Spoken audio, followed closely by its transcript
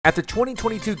At the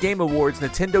 2022 Game Awards,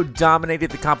 Nintendo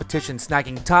dominated the competition,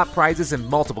 snagging top prizes in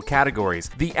multiple categories.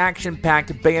 The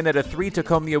action-packed Bayonetta 3 took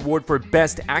home the award for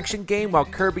Best Action Game, while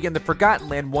Kirby and the Forgotten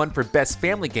Land won for Best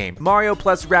Family Game. Mario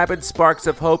plus Rabbids Sparks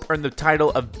of Hope earned the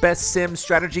title of Best Sim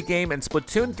Strategy Game, and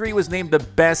Splatoon 3 was named the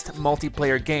Best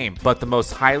Multiplayer Game. But the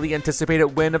most highly anticipated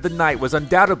win of the night was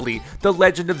undoubtedly The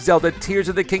Legend of Zelda Tears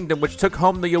of the Kingdom, which took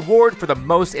home the award for the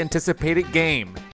most anticipated game.